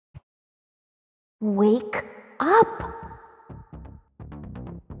Wake up!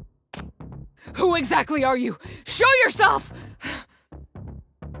 Who exactly are you? Show yourself!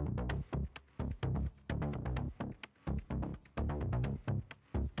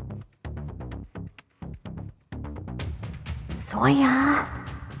 Zoya?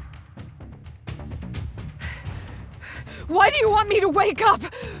 Why do you want me to wake up?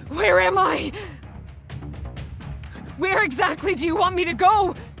 Where am I? Where exactly do you want me to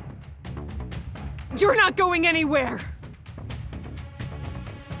go? You're not going anywhere!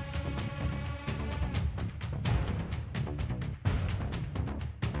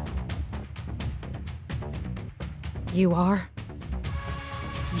 You are?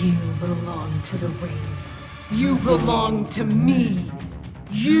 You belong to the ring. You belong to me.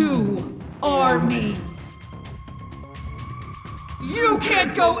 You are me. You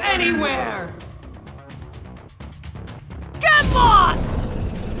can't go anywhere! Get lost!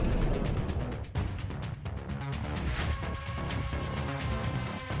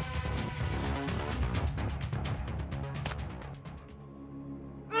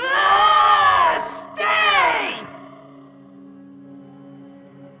 Stay!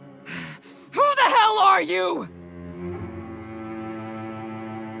 Who the hell are you?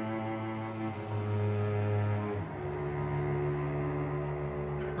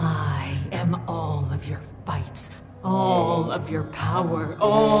 I am all of your fights, all of your power,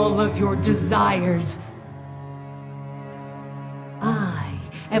 all of your desires. I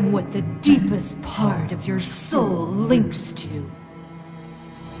am what the deepest part of your soul links to.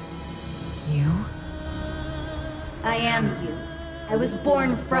 You? I am you. I was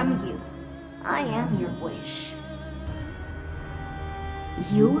born from you. I am your wish.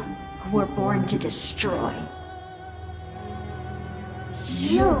 You were born to destroy.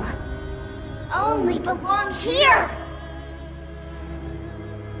 You only belong here!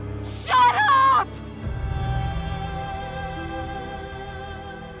 Shut up!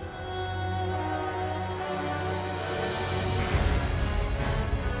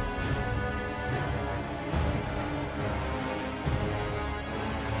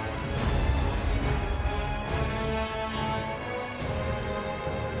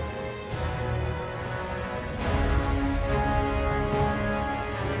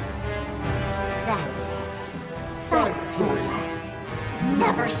 That's it. Fight, Zoya.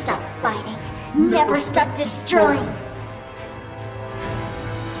 Never stop fighting. Never stop destroying.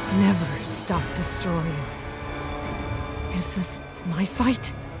 Never stop destroying. Is this my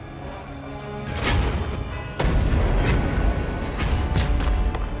fight?